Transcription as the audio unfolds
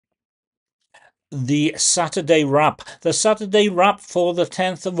the Saturday wrap. The Saturday wrap for the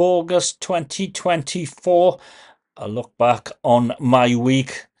 10th of August 2024. A look back on my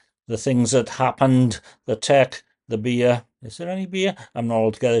week, the things that happened, the tech, the beer. Is there any beer? I'm not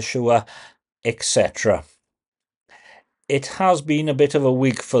altogether sure, etc. It has been a bit of a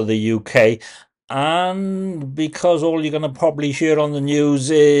week for the UK, and because all you're going to probably hear on the news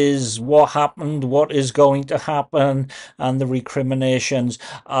is what happened, what is going to happen, and the recriminations,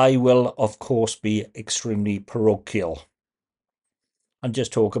 I will, of course, be extremely parochial and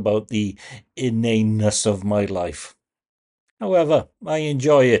just talk about the inaneness of my life. However, I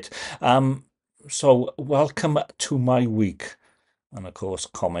enjoy it. So welcome to my week. And of course,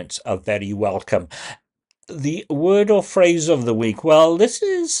 comments are very welcome. The word or phrase of the week. Well, this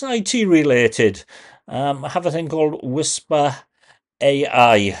is IT related. I have a thing called Whisper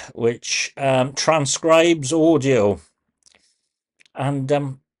AI, which transcribes audio. And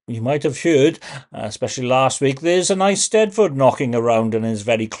you might have heard, especially last week, there's an Eisteddfod knocking around and is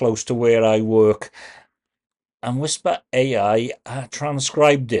very close to where I work. And Whisper AI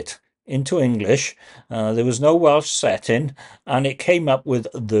transcribed it into English. There was no Welsh setting, and it came up with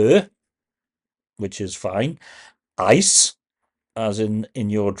the, which is fine, ice, as in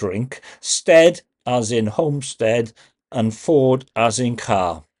your drink, stead, as in homestead, and Ford, as in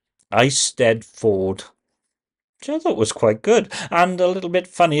car. Eisteddfod, which I thought was quite good, and a little bit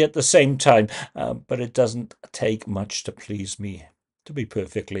funny at the same time, but it doesn't take much to please me, to be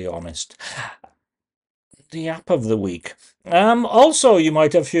perfectly honest. The app of the week. Also, you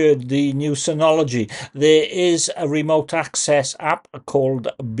might have heard the new Synology. There is a remote access app called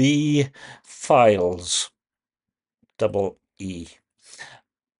BeeFiles. Double E.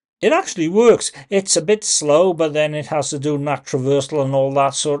 It actually works. It's a bit slow, but then it has to do NAT traversal and all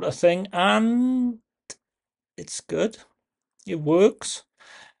that sort of thing, and it's good. It works.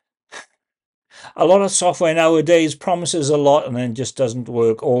 A lot of software nowadays promises a lot and then just doesn't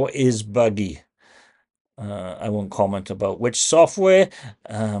work or is buggy. I won't comment about which software,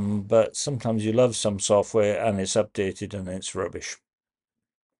 but sometimes you love some software and it's updated and it's rubbish.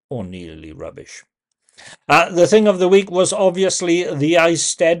 Or nearly rubbish. The thing of the week was obviously the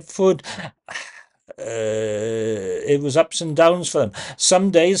Eisteddfod. It was ups and downs for them. Some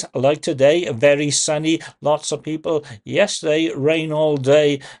days, like today, very sunny, lots of people. Yesterday, rain all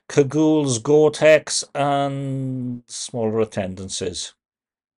day, cagoules, Gore-Tex, and smaller attendances.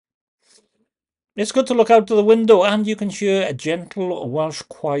 It's good to look out of the window and you can hear gentle Welsh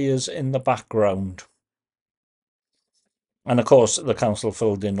choirs in the background. And of course, the council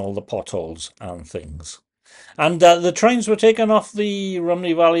filled in all the potholes and things. And the trains were taken off the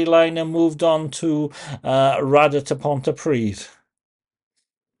Rhymney Valley line and moved on to Rada to Pontypridd.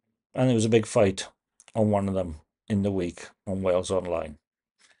 And there was a big fight on one of them in the week on Wales Online.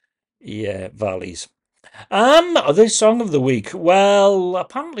 Yeah, valleys. This song of the week. Well,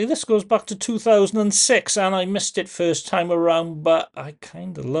 apparently this goes back to 2006, and I missed it first time around, but I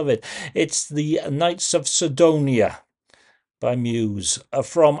kind of love it. It's the Knights of Sidonia by Muse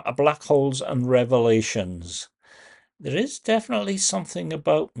from Black Holes and Revelations. There is definitely something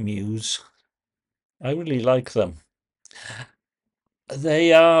about Muse. I really like them.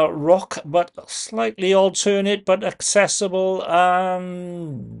 They are rock, but slightly alternate, but accessible,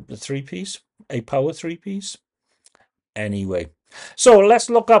 and a power three-piece. Anyway, so let's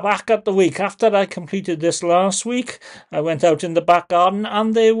look back at the week. After I completed this last week, I went out in the back garden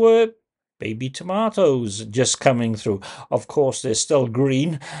and there were baby tomatoes just coming through. Of course, they're still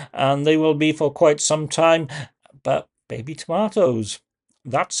green and they will be for quite some time, but baby tomatoes.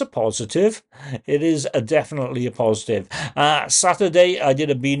 That's a positive. It is definitely a positive. Saturday, I did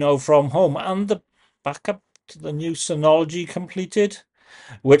a Beano from home and the backup to the new Synology completed,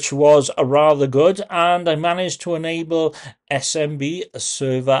 which was rather good, and I managed to enable SMB,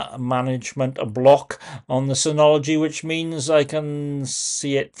 server management block, on the Synology, which means I can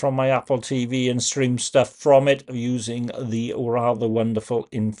see it from my Apple TV and stream stuff from it using the rather wonderful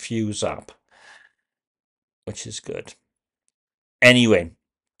Infuse app, which is good. Anyway,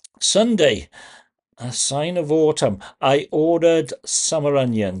 Sunday, a sign of autumn. I ordered summer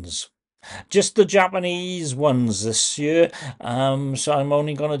onions. Just the Japanese ones this year, so I'm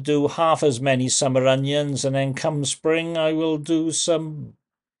only going to do half as many summer onions, and then come spring I will do some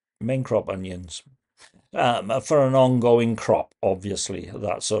main crop onions for an ongoing crop, obviously,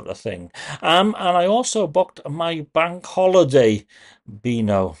 that sort of thing. And I also booked my bank holiday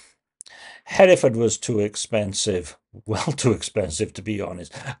Beano. Hereford was too expensive. Well, too expensive, to be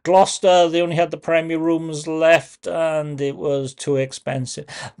honest. Gloucester, they only had the Premier rooms left, and it was too expensive.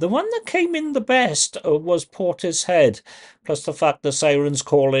 The one that came in the best was Portishead, plus the fact the Sirens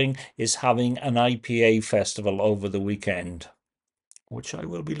Calling is having an IPA festival over the weekend, which I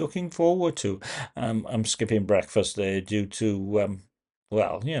will be looking forward to. I'm skipping breakfast there due to,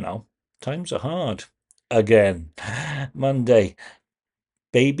 well, times are hard. Again, Monday,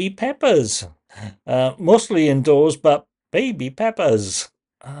 baby peppers. Mostly indoors, but baby peppers.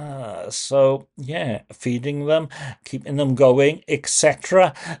 So yeah, feeding them, keeping them going,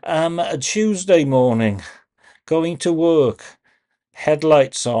 etc. Tuesday morning, going to work,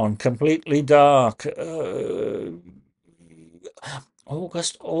 headlights on, completely dark.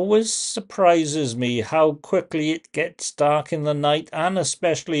 August always surprises me how quickly it gets dark in the night and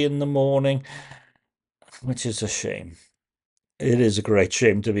especially in the morning, which is a shame. It is a great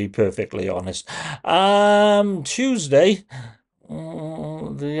shame, to be perfectly honest. Tuesday,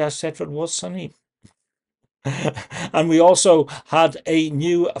 the Eisteddfod was sunny. And we also had a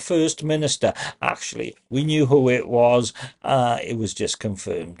new First Minister. Actually, we knew who it was. It was just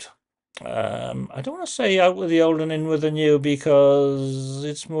confirmed. I don't want to say out with the old and in with the new because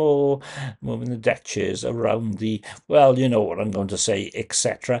it's more moving the deck chairs around the, well, you know what I'm going to say,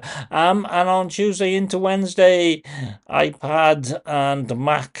 etc. And on Tuesday into Wednesday, iPad and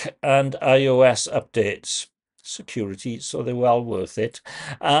Mac and iOS updates. Security, so they're well worth it.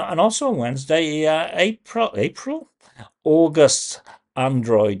 And also on Wednesday, August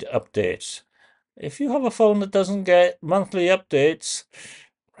Android updates. If you have a phone that doesn't get monthly updates,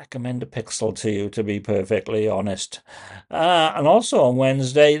 recommend a Pixel to you, to be perfectly honest. And also on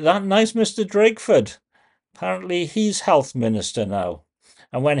Wednesday, that nice Mr. Drakeford. Apparently he's health minister now.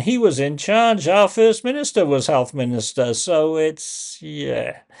 And when he was in charge, our First Minister was health minister. So it's,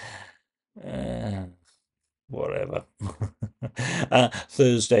 yeah. Whatever.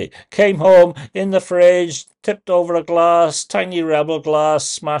 Thursday. Came home in the fridge, tipped over a glass, tiny rebel glass,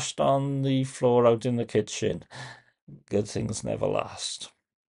 smashed on the floor out in the kitchen. Good things never last.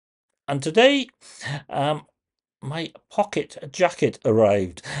 And today, my pocket jacket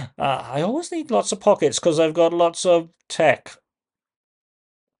arrived. I always need lots of pockets because I've got lots of tech.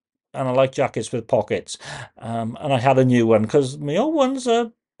 And I like jackets with pockets. And I had a new one because my old ones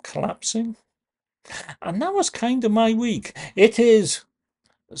are collapsing. And that was kind of my week. It is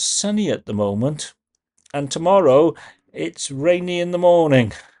sunny at the moment. And tomorrow, it's rainy in the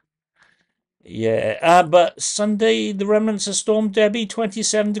morning. Yeah, but Sunday, the remnants of Storm Debbie,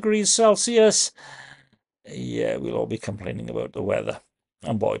 27 degrees Celsius. Yeah, we'll all be complaining about the weather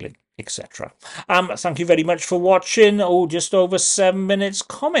and boiling, etc. Thank you very much for watching. Oh, just over 7 minutes.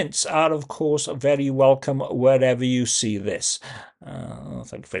 Comments are, of course, very welcome wherever you see this.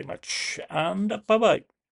 Thank you very much, and bye-bye.